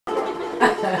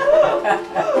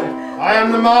I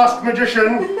am the masked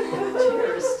magician.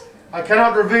 Cheers. I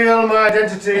cannot reveal my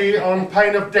identity on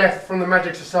pain of death from the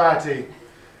Magic Society.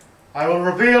 I will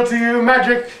reveal to you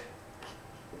magic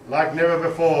like never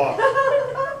before.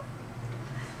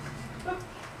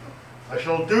 I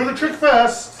shall do the trick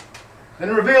first,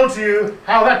 then reveal to you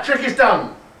how that trick is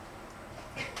done.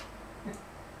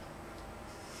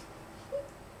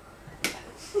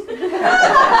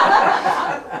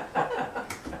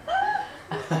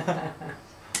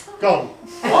 Gone.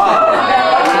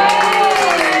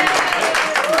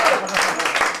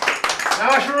 Now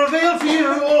I shall reveal to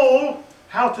you all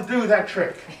how to do that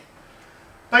trick.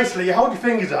 Basically, you hold your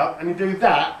fingers up and you do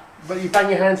that, but you bang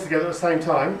your hands together at the same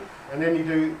time, and then you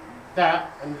do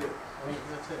that, and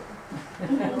that's it.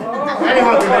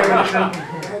 Anyone can do a magician.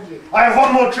 I have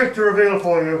one more trick to reveal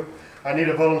for you. I need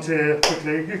a volunteer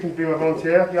quickly. You can be my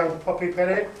volunteer, young Poppy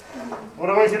Penny. What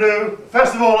I want you to do,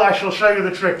 first of all, I shall show you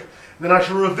the trick. Then I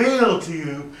shall reveal to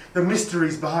you the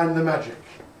mysteries behind the magic.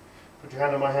 Put your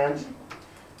hand on my hand.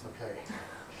 Okay.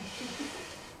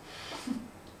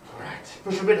 Alright,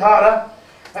 push a bit harder.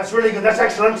 That's really good, that's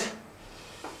excellent.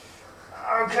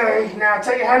 Okay, now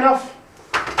take your hand off.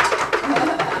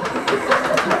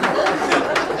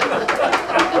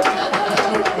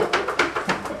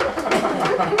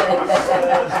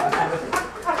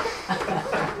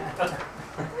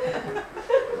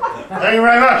 Thank you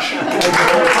very much.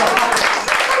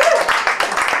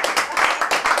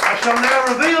 I shall now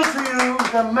reveal to you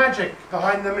the magic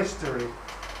behind the mystery.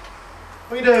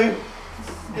 What you do,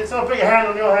 you sort of put your hand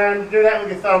on your hand, do that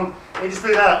with your thumb, and you just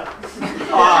do that.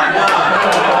 I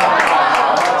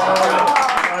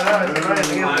know, it's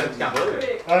amazing, isn't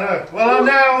it? I know. Well,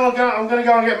 I'm going to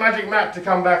go and get Magic Matt to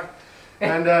come back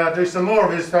and do some more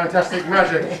of his fantastic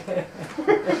magic.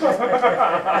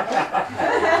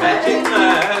 Magic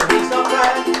Man, he's a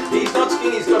man.